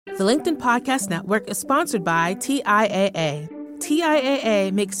The LinkedIn Podcast Network is sponsored by TIAA.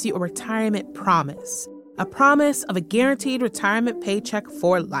 TIAA makes you a retirement promise, a promise of a guaranteed retirement paycheck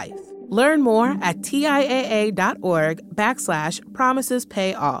for life. Learn more at TIAA.org/promises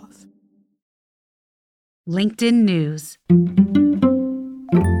pay off. LinkedIn News.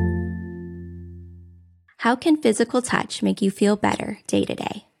 How can physical touch make you feel better day to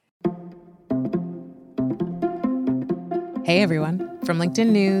day? Hey everyone. From LinkedIn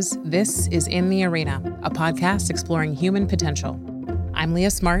News, this is In the Arena, a podcast exploring human potential. I'm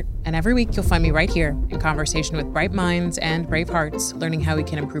Leah Smart, and every week you'll find me right here in conversation with bright minds and brave hearts, learning how we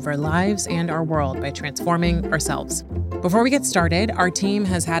can improve our lives and our world by transforming ourselves. Before we get started, our team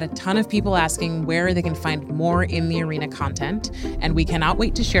has had a ton of people asking where they can find more In the Arena content, and we cannot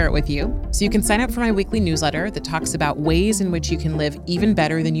wait to share it with you. So you can sign up for my weekly newsletter that talks about ways in which you can live even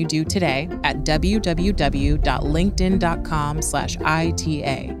better than you do today at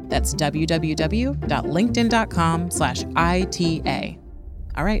www.linkedin.com/ITA. That's www.linkedin.com/ITA.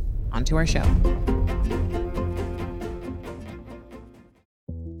 All right, on to our show.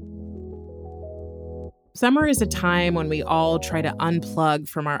 Summer is a time when we all try to unplug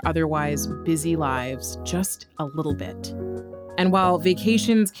from our otherwise busy lives just a little bit. And while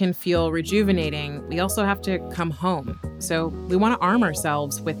vacations can feel rejuvenating, we also have to come home. So we want to arm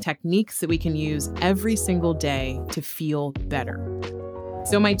ourselves with techniques that we can use every single day to feel better.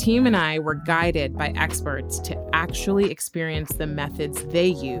 So my team and I were guided by experts to actually experience the methods they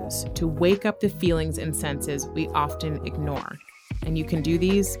use to wake up the feelings and senses we often ignore. And you can do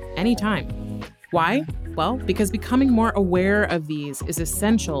these anytime. Why? Well, because becoming more aware of these is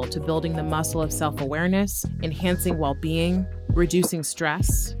essential to building the muscle of self-awareness, enhancing well-being, reducing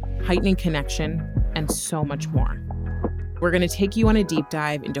stress, heightening connection, and so much more. We're going to take you on a deep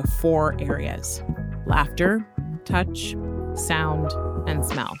dive into 4 areas: laughter, touch, sound, and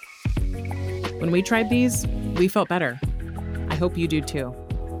smell. When we tried these, we felt better. I hope you do too.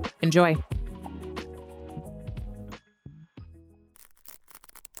 Enjoy.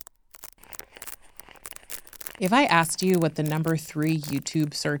 If I asked you what the number 3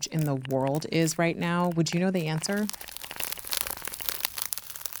 YouTube search in the world is right now, would you know the answer?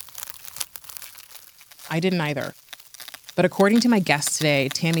 I didn't either. But according to my guest today,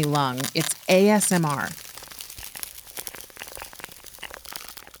 Tammy Lung, it's ASMR.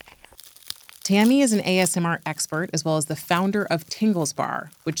 Tammy is an ASMR expert as well as the founder of Tingles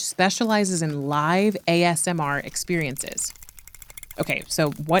Bar, which specializes in live ASMR experiences. Okay, so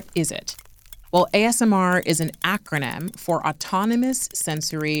what is it? Well, ASMR is an acronym for Autonomous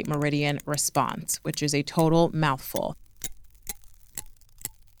Sensory Meridian Response, which is a total mouthful.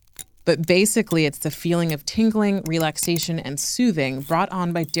 But basically, it's the feeling of tingling, relaxation, and soothing brought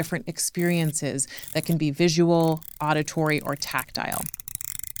on by different experiences that can be visual, auditory, or tactile.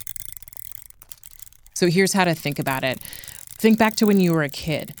 So here's how to think about it. Think back to when you were a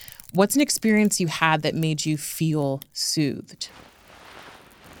kid. What's an experience you had that made you feel soothed?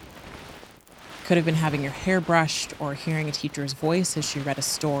 Could have been having your hair brushed or hearing a teacher's voice as she read a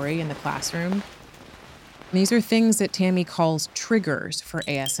story in the classroom. These are things that Tammy calls triggers for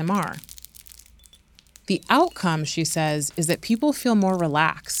ASMR. The outcome, she says, is that people feel more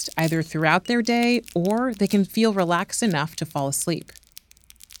relaxed, either throughout their day or they can feel relaxed enough to fall asleep.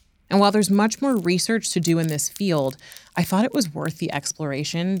 And while there's much more research to do in this field, I thought it was worth the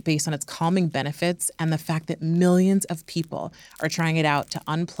exploration based on its calming benefits and the fact that millions of people are trying it out to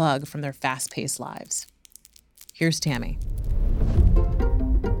unplug from their fast-paced lives. Here's Tammy.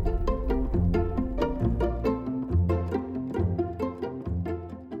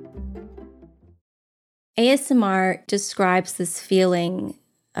 ASMR describes this feeling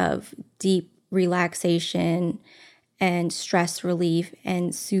of deep relaxation and stress relief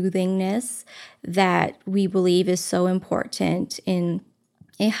and soothingness that we believe is so important in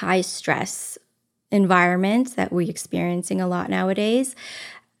a high stress environment that we're experiencing a lot nowadays.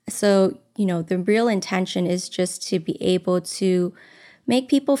 So, the real intention is just to be able to make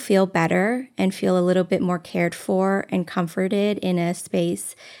people feel better and feel a little bit more cared for and comforted in a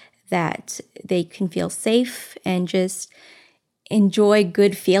space that they can feel safe and just enjoy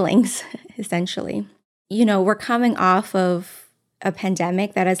good feelings, essentially. We're coming off of a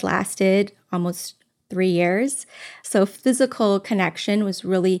pandemic that has lasted almost 3 years. So physical connection was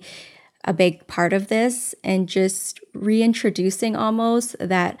really a big part of this, and just reintroducing almost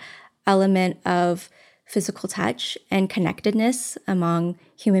that element of physical touch and connectedness among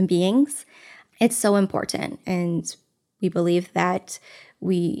human beings. It's so important, and we believe that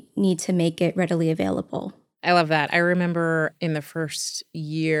we need to make it readily available. I love that. I remember in the first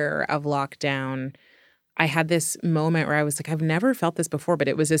year of lockdown, I had this moment where I was like, I've never felt this before, but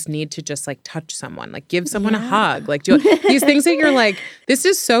it was this need to just like touch someone, like give someone a hug, like do these things that you're like, this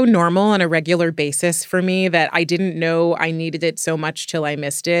is so normal on a regular basis for me that I didn't know I needed it so much till I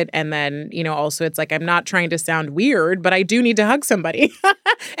missed it. And then, also it's like, I'm not trying to sound weird, but I do need to hug somebody.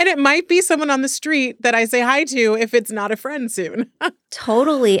 And it might be someone on the street that I say hi to if it's not a friend soon.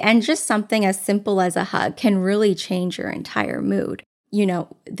 Totally. And just something as simple as a hug can really change your entire mood.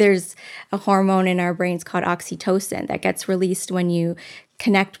 There's a hormone in our brains called oxytocin that gets released when you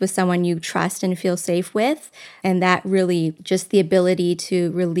connect with someone you trust and feel safe with. And that really, just the ability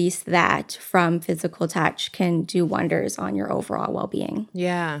to release that from physical touch can do wonders on your overall well-being.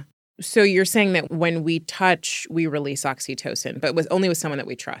 Yeah. So you're saying that when we touch, we release oxytocin, but only with someone that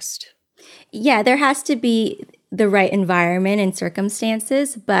we trust. Yeah, there has to be the right environment and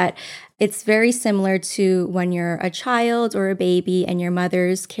circumstances, but it's very similar to when you're a child or a baby and your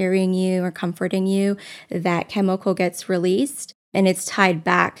mother's carrying you or comforting you, that chemical gets released. And it's tied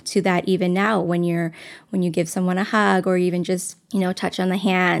back to that even now when you give someone a hug or even just, touch on the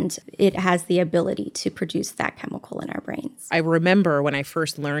hand, it has the ability to produce that chemical in our brains. I remember when I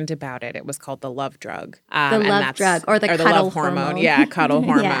first learned about it, it was called the love drug. The love drug or the cuddle love hormone. Yeah, cuddle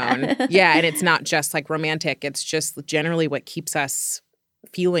hormone. Yeah, and it's not just like romantic. It's just generally what keeps us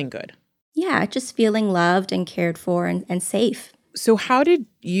feeling good. Yeah, just feeling loved and cared for and safe. So how did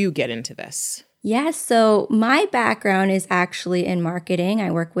you get into this? Yeah, so my background is actually in marketing.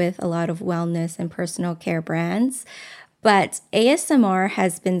 I work with a lot of wellness and personal care brands. But ASMR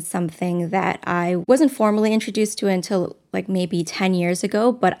has been something that I wasn't formally introduced to until like maybe 10 years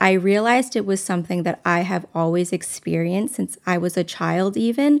ago, but I realized it was something that I have always experienced since I was a child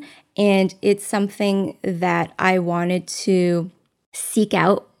even. And it's something that I wanted to seek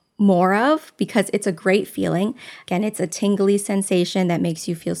out more of because it's a great feeling. Again, it's a tingly sensation that makes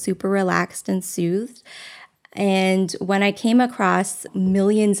you feel super relaxed and soothed. And when I came across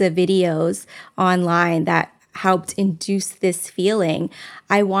millions of videos online that helped induce this feeling,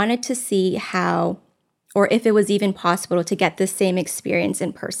 I wanted to see how, or if it was even possible to get the same experience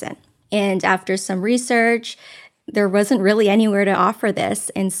in person. And after some research, there wasn't really anywhere to offer this.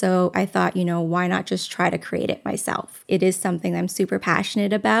 And so I thought, why not just try to create it myself? It is something I'm super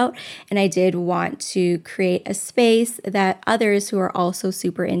passionate about. And I did want to create a space that others who are also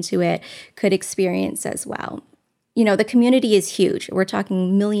super into it could experience as well. The community is huge. We're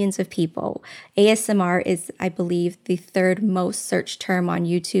talking millions of people. ASMR is, I believe, the third most searched term on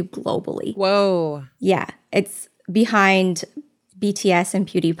YouTube globally. Whoa. Yeah, it's behind BTS and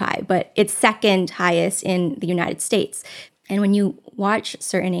PewDiePie, but it's second highest in the United States. And when you watch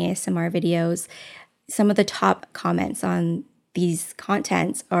certain ASMR videos, some of the top comments on these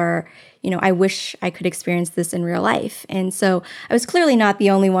contents are, I wish I could experience this in real life. And so I was clearly not the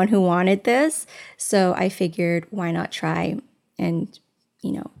only one who wanted this. So I figured, why not try and,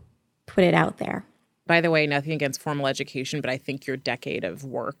 put it out there. By the way, nothing against formal education, but I think your decade of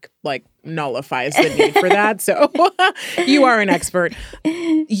work nullifies the need for that. So you are an expert.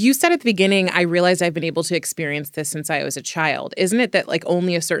 You said at the beginning, I realized I've been able to experience this since I was a child. Isn't it that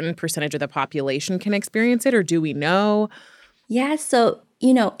only a certain percentage of the population can experience it, or do we know? Yeah, so,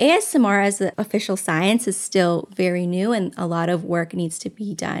 ASMR as the official science is still very new and a lot of work needs to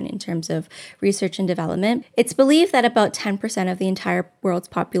be done in terms of research and development. It's believed that about 10% of the entire world's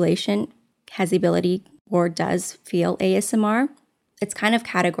population has the ability or does feel ASMR. It's kind of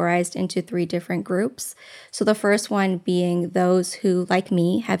categorized into 3 different groups. So the first one being those who, like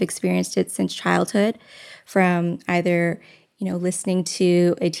me, have experienced it since childhood, from either, listening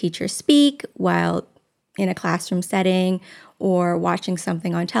to a teacher speak while in a classroom setting, or watching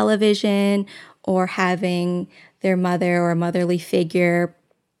something on television, or having their mother or motherly figure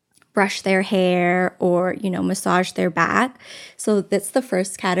brush their hair or, massage their back. So that's the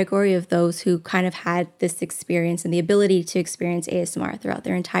first category of those who kind of had this experience and the ability to experience ASMR throughout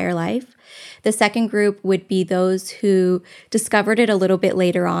their entire life. The second group would be those who discovered it a little bit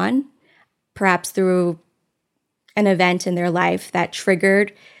later on, perhaps through an event in their life that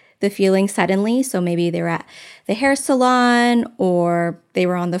triggered the feeling suddenly. So maybe they were at the hair salon or they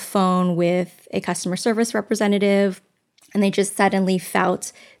were on the phone with a customer service representative and they just suddenly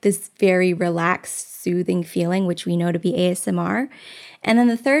felt this very relaxed, soothing feeling, which we know to be ASMR. And then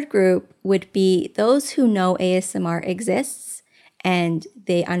the third group would be those who know ASMR exists and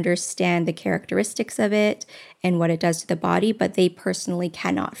they understand the characteristics of it and what it does to the body, but they personally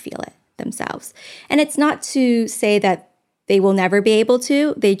cannot feel it themselves. And it's not to say that they will never be able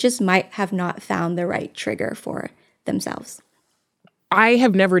to, they just might have not found the right trigger for themselves. I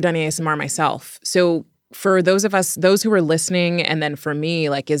have never done ASMR myself. So For those who are listening, and then for me,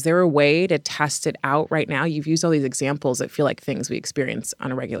 like, is there a way to test it out right now? You've used all these examples that feel like things we experience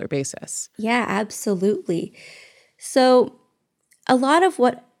on a regular basis. Yeah, absolutely. So a lot of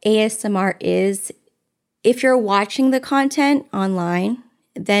what ASMR is, if you're watching the content online,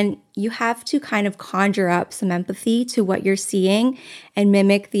 then you have to kind of conjure up some empathy to what you're seeing and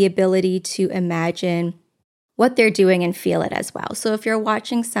mimic the ability to imagine what they're doing and feel it as well. So if you're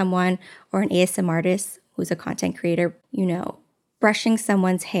watching someone or an ASMR artist who's a content creator, brushing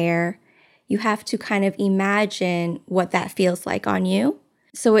someone's hair, you have to kind of imagine what that feels like on you.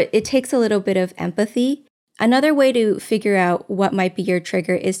 So it takes a little bit of empathy. Another way to figure out what might be your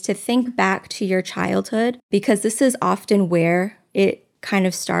trigger is to think back to your childhood, because this is often where it kind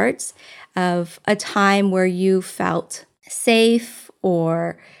of starts, of a time where you felt safe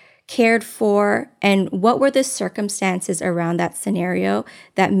or cared for, and what were the circumstances around that scenario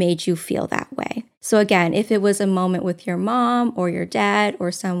that made you feel that way. So again, if it was a moment with your mom or your dad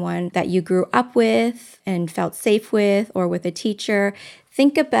or someone that you grew up with and felt safe with, or with a teacher,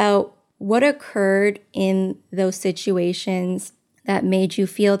 think about what occurred in those situations that made you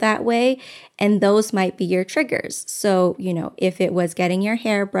feel that way, and those might be your triggers. So, if it was getting your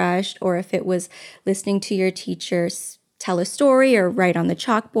hair brushed, or if it was listening to your teachers tell a story or write on the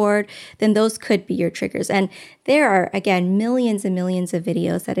chalkboard, then those could be your triggers. And there are, again, millions and millions of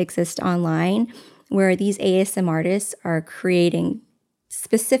videos that exist online where these ASMR artists are creating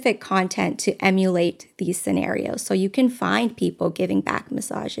specific content to emulate these scenarios. So you can find people giving back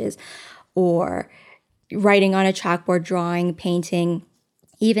massages, or writing on a chalkboard, drawing, painting,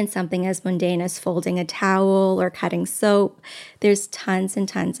 even something as mundane as folding a towel or cutting soap. There's tons and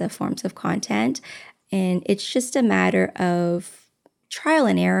tons of forms of content. And it's just a matter of trial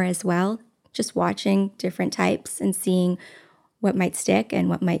and error as well, just watching different types and seeing what might stick and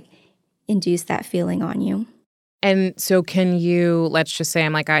what might induce that feeling on you. And so can you, let's just say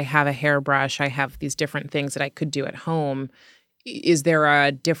I have a hairbrush, I have these different things that I could do at home. Is there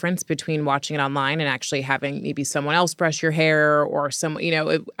a difference between watching it online and actually having maybe someone else brush your hair, or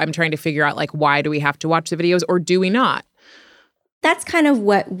I'm trying to figure out, why do we have to watch the videos, or do we not? That's kind of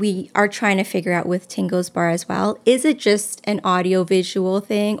what we are trying to figure out with Tingles Bar as well. Is it just an audio-visual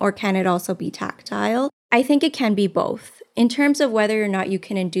thing, or can it also be tactile? I think it can be both. In terms of whether or not you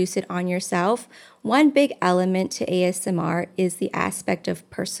can induce it on yourself, one big element to ASMR is the aspect of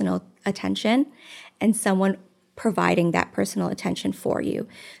personal attention and someone providing that personal attention for you.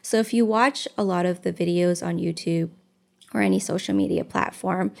 So if you watch a lot of the videos on YouTube or any social media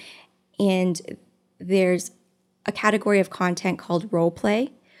platform, and there's a category of content called role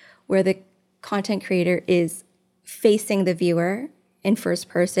play, where the content creator is facing the viewer in first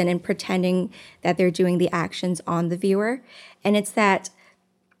person and pretending that they're doing the actions on the viewer. And it's that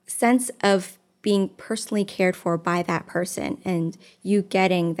sense of being personally cared for by that person, and you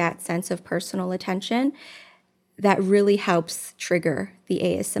getting that sense of personal attention that really helps trigger the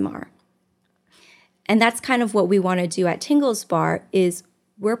ASMR. And that's kind of what we want to do at Tingles Bar, is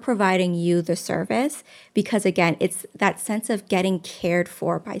we're providing you the service, because again, it's that sense of getting cared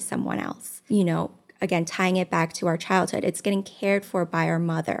for by someone else. Again, tying it back to our childhood, it's getting cared for by our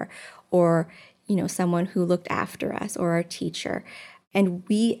mother, or, someone who looked after us, or our teacher. And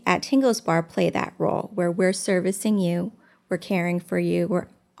we at Tingles Bar play that role where we're servicing you, we're caring for you, we're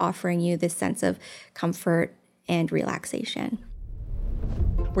offering you this sense of comfort and relaxation.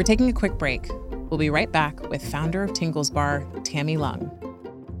 We're taking a quick break. We'll be right back with founder of Tingles Bar, Tammy Lung.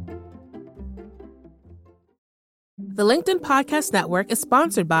 The LinkedIn Podcast Network is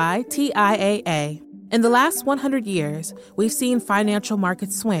sponsored by TIAA. In the last 100 years, we've seen financial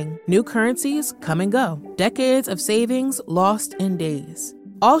markets swing, new currencies come and go, decades of savings lost in days,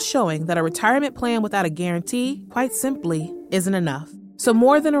 all showing that a retirement plan without a guarantee, quite simply, isn't enough. So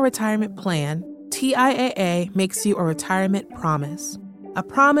more than a retirement plan, TIAA makes you a retirement promise. A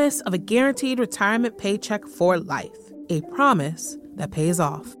promise of a guaranteed retirement paycheck for life. A promise that pays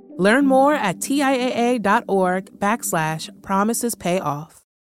off. Learn more at TIAA.org/promisespayoff.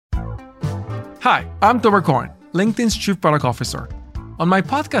 Hi, I'm Tomer Cohen, LinkedIn's Chief Product Officer. On my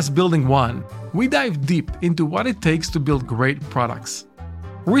podcast, Building One, we dive deep into what it takes to build great products.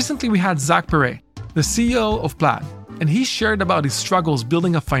 Recently, we had Zach Perret, the CEO of Plaid, and he shared about his struggles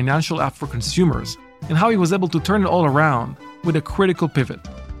building a financial app for consumers and how he was able to turn it all around with a critical pivot.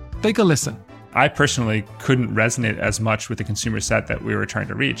 Take a listen. I personally couldn't resonate as much with the consumer set that we were trying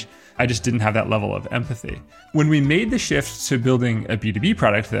to reach. I just didn't have that level of empathy. When we made the shift to building a B2B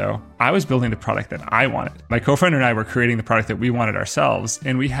product, though, I was building the product that I wanted. My co-founder and I were creating the product that we wanted ourselves,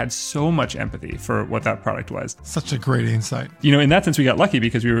 and we had so much empathy for what that product was. Such a great insight. In that sense, we got lucky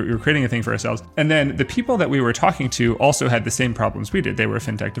because we were creating a thing for ourselves. And then the people that we were talking to also had the same problems we did. They were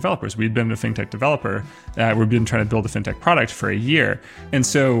fintech developers. We'd been a fintech developer. We'd been trying to build a fintech product for a year. And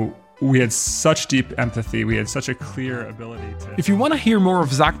so we had such deep empathy. We had such a clear ability to... If you want to hear more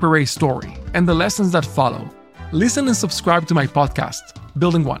of Zach Perret's story and the lessons that follow, listen and subscribe to my podcast,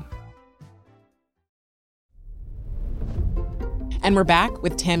 Building One. And we're back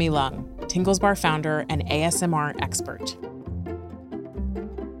with Tammy Lung, Tingles Bar founder and ASMR expert.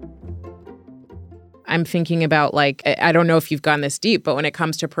 I'm thinking about, I don't know if you've gone this deep, but when it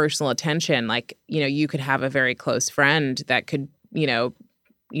comes to personal attention, you could have a very close friend that could,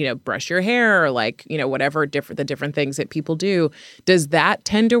 brush your hair or whatever the different things that people do. Does that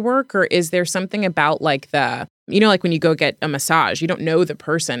tend to work, or is there something about when you go get a massage, you don't know the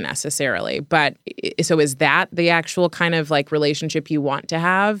person necessarily, but so is that the actual kind of relationship you want to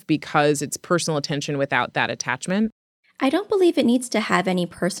have because it's personal attention without that attachment? I don't believe it needs to have any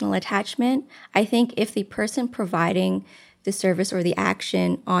personal attachment. I think if the person providing the service or the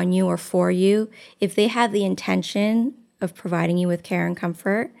action on you or for you, if they have the intention of providing you with care and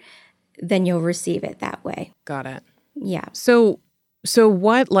comfort, then you'll receive it that way. Got it. Yeah. So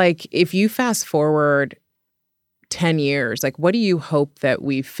what, if you fast forward 10 years, what do you hope that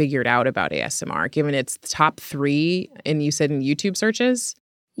we've figured out about ASMR, given it's top 3, and you said in YouTube searches?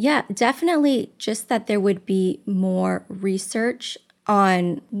 Yeah, definitely just that there would be more research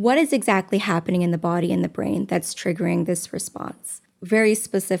on what is exactly happening in the body and the brain that's triggering this response, very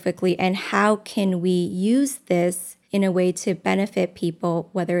specifically, and how can we use this in a way to benefit people,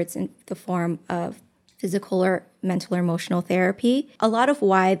 whether it's in the form of physical or mental or emotional therapy. A lot of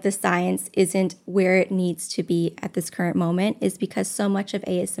why the science isn't where it needs to be at this current moment is because so much of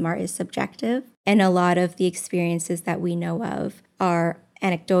ASMR is subjective, and a lot of the experiences that we know of are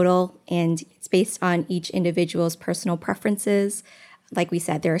anecdotal, and it's based on each individual's personal preferences. Like we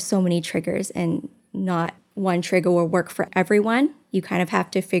said, there are so many triggers, and not one trigger will work for everyone. You kind of have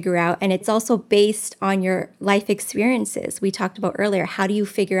to figure out, and it's also based on your life experiences. We talked about earlier, how do you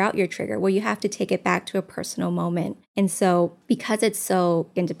figure out your trigger? Well, you have to take it back to a personal moment. And so because it's so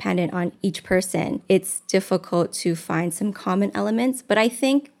independent on each person, it's difficult to find some common elements, but I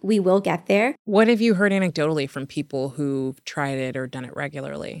think we will get there. What have you heard anecdotally from people who've tried it or done it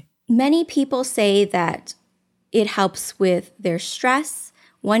regularly? Many people say that it helps with their stress.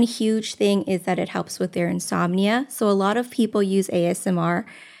 One huge thing is that it helps with their insomnia. So a lot of people use ASMR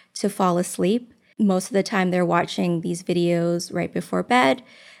to fall asleep. Most of the time they're watching these videos right before bed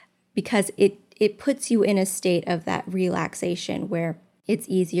because it puts you in a state of that relaxation where it's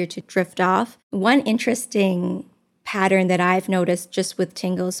easier to drift off. One interesting pattern that I've noticed just with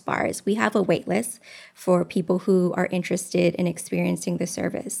Tingles Bar is we have a wait list for people who are interested in experiencing the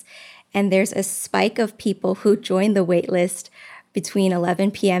service. And there's a spike of people who join the wait list between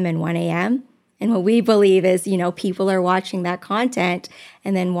 11 p.m. and 1 a.m. And what we believe is, people are watching that content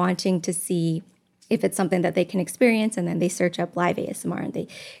and then wanting to see if it's something that they can experience. And then they search up live ASMR and they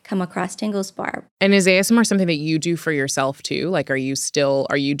come across Tingles Bar. And is ASMR something that you do for yourself too? Are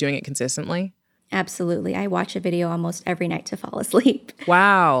you doing it consistently? Absolutely. I watch a video almost every night to fall asleep.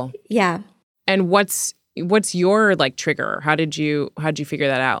 Wow. Yeah. And what's your trigger? How did you figure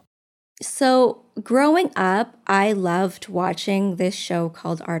that out? So growing up, I loved watching this show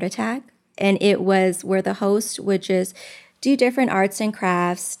called Art Attack. And it was where the host would just do different arts and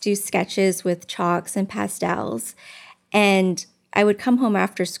crafts, do sketches with chalks and pastels. And I would come home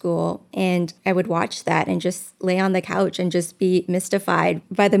after school and I would watch that and just lay on the couch and just be mystified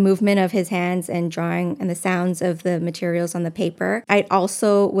by the movement of his hands and drawing and the sounds of the materials on the paper. I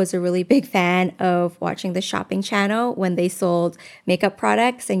also was a really big fan of watching the shopping channel when they sold makeup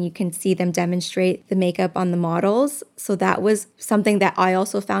products and you can see them demonstrate the makeup on the models. So that was something that I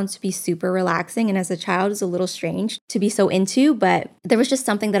also found to be super relaxing. And as a child, it was a little strange to be so into, but there was just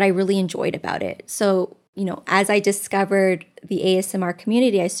something that I really enjoyed about it. So as I discovered the ASMR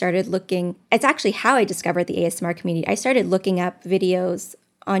community, I started looking, it's actually how I discovered the ASMR community. I started looking up videos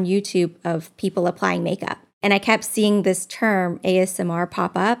on YouTube of people applying makeup. And I kept seeing this term ASMR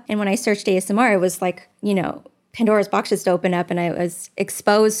pop up. And when I searched ASMR, it was Pandora's box just opened up and I was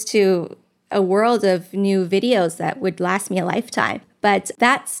exposed to a world of new videos that would last me a lifetime. But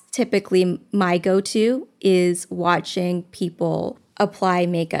that's typically my go-to, is watching people apply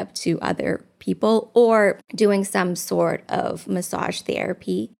makeup to other people, or doing some sort of massage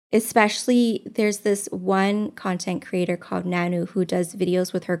therapy. Especially, there's this one content creator called Nanu who does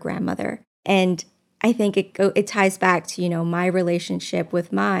videos with her grandmother. And I think it ties back to, my relationship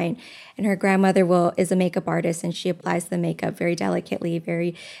with mine. And her grandmother is a makeup artist, and she applies the makeup very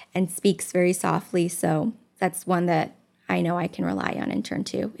delicately, and speaks very softly. So that's one that I know I can rely on and turn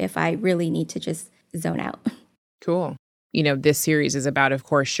to if I really need to just zone out. Cool. This series is about, of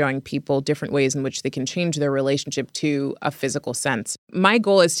course, showing people different ways in which they can change their relationship to a physical sense. My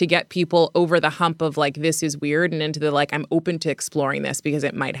goal is to get people over the hump of this is weird and into the I'm open to exploring this because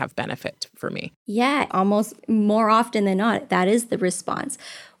it might have benefit for me. Yeah, almost more often than not, that is the response.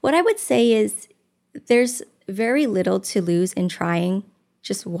 What I would say is there's very little to lose in trying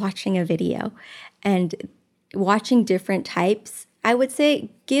just watching a video and watching different types. I would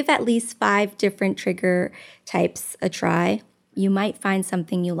say give at least 5 different trigger types a try. You might find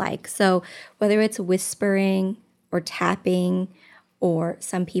something you like. So whether it's whispering or tapping, or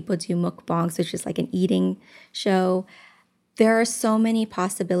some people do mukbangs, which is like an eating show, there are so many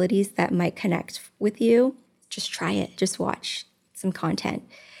possibilities that might connect with you. Just try it. Just watch some content.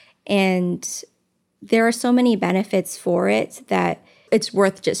 And there are so many benefits for it that it's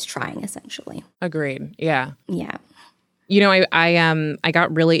worth just trying, essentially. Agreed. Yeah. Yeah. I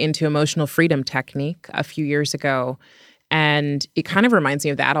got really into emotional freedom technique a few years ago, and it kind of reminds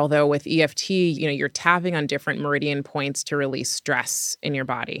me of that. Although with EFT, you're tapping on different meridian points to release stress in your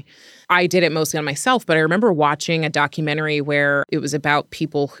body. I did it mostly on myself, but I remember watching a documentary where it was about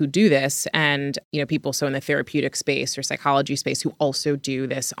people who do this, and people in the therapeutic space or psychology space who also do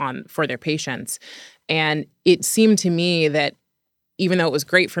this for their patients. And it seemed to me that even though it was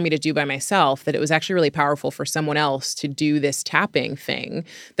great for me to do by myself, that it was actually really powerful for someone else to do this tapping thing,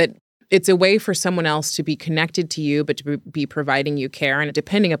 that it's a way for someone else to be connected to you, but to be providing you care. And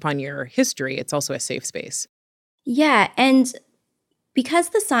depending upon your history, it's also a safe space. Yeah. And because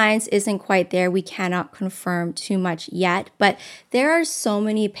the science isn't quite there, we cannot confirm too much yet. But there are so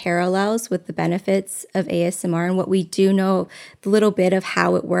many parallels with the benefits of ASMR and what we do know, the little bit of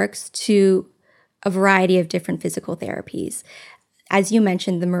how it works, to a variety of different physical therapies. As you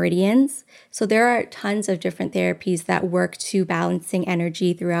mentioned, the meridians. So there are tons of different therapies that work to balancing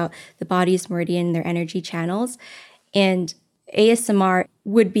energy throughout the body's meridian, their energy channels. And ASMR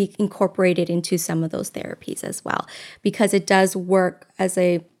would be incorporated into some of those therapies as well, because it does work as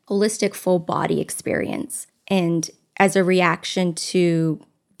a holistic full body experience and as a reaction to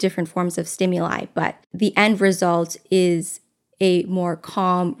different forms of stimuli. But the end result is a more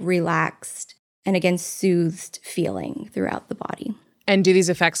calm, relaxed, and again, soothed feeling throughout the body. And do these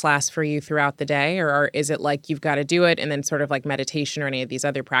effects last for you throughout the day? Or is it like you've got to do it and then sort of like meditation or any of these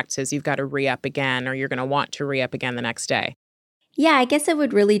other practices, you've got to re-up again, or you're going to want to re-up again the next day? Yeah, I guess it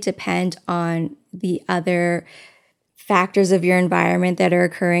would really depend on the other factors of your environment that are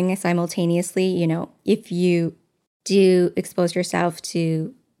occurring simultaneously. If you do expose yourself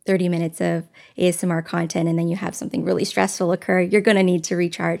to 30 minutes of ASMR content and then you have something really stressful occur, you're going to need to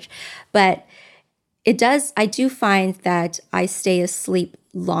recharge. But I do find that I stay asleep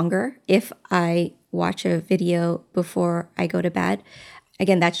longer if I watch a video before I go to bed.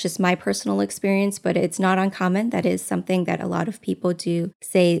 Again, that's just my personal experience, but it's not uncommon. That is something that a lot of people do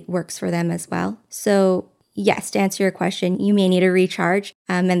say works for them as well. So yes, to answer your question, you may need a recharge,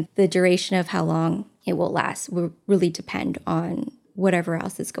 and the duration of how long it will last will really depend on whatever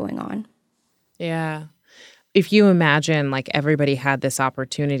else is going on. Yeah. If you imagine everybody had this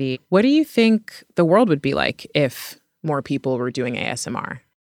opportunity, what do you think the world would be like if more people were doing ASMR?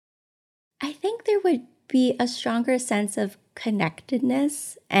 I think there would be a stronger sense of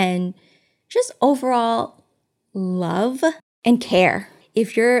connectedness and just overall love and care.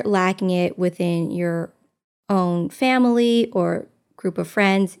 If you're lacking it within your own family or group of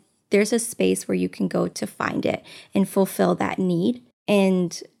friends, there's a space where you can go to find it and fulfill that need.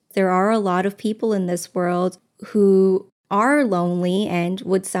 And there are a lot of people in this world who are lonely and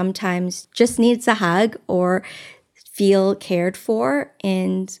would sometimes just needs a hug or feel cared for.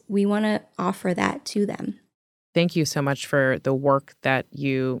 And we want to offer that to them. Thank you so much for the work that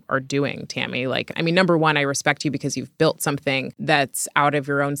you are doing, Tammy. Number one, I respect you because you've built something that's out of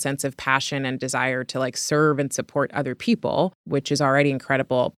your own sense of passion and desire to serve and support other people, which is already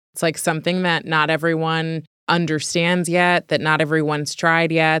incredible. It's something that not everyone understands yet, that not everyone's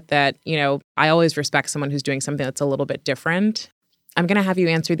tried yet, that, I always respect someone who's doing something that's a little bit different. I'm going to have you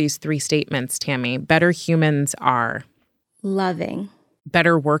answer these 3 statements, Tammy. Better humans are loving.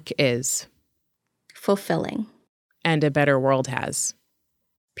 Better work is fulfilling. And a better world has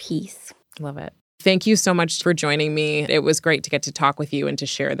peace. Love it. Thank you so much for joining me. It was great to get to talk with you and to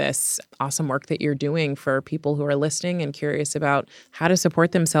share this awesome work that you're doing for people who are listening and curious about how to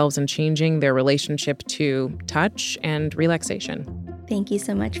support themselves in changing their relationship to touch and relaxation. Thank you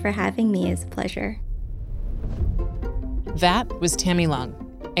so much for having me. It's a pleasure. That was Tammy Lung,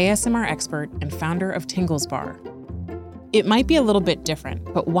 ASMR expert and founder of Tingles Bar. It might be a little bit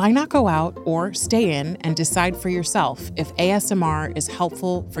different, but why not go out or stay in and decide for yourself if ASMR is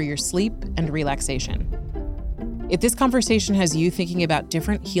helpful for your sleep and relaxation? If this conversation has you thinking about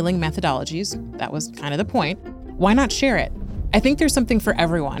different healing methodologies, that was kind of the point, why not share it? I think there's something for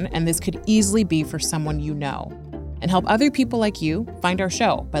everyone, and this could easily be for someone you know. And help other people like you find our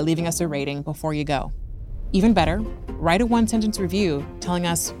show by leaving us a rating before you go. Even better, write a one-sentence review telling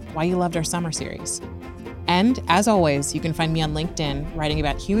us why you loved our summer series. And as always, you can find me on LinkedIn writing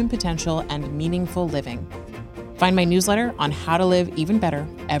about human potential and meaningful living. Find my newsletter on how to live even better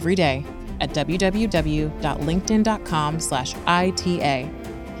every day at www.linkedin.com/ITA.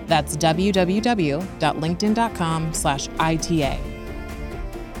 That's www.linkedin.com/ITA.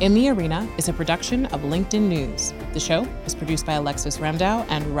 In the Arena is a production of LinkedIn News. The show is produced by Alexis Ramdow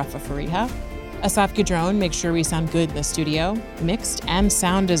and Rafa Fariha. Asaf Gidron makes sure we sound good in the studio, mixed and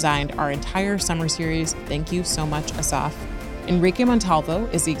sound designed our entire summer series. Thank you so much, Asaf. Enrique Montalvo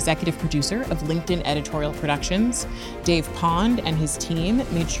is the executive producer of LinkedIn Editorial Productions. Dave Pond and his team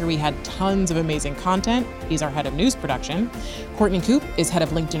made sure we had tons of amazing content. He's our head of news production. Courtney Coop is head of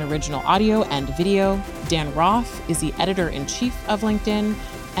LinkedIn Original Audio and Video. Dan Roth is the editor-in-chief of LinkedIn.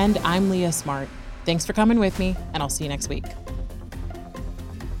 And I'm Leah Smart. Thanks for coming with me, and I'll see you next week.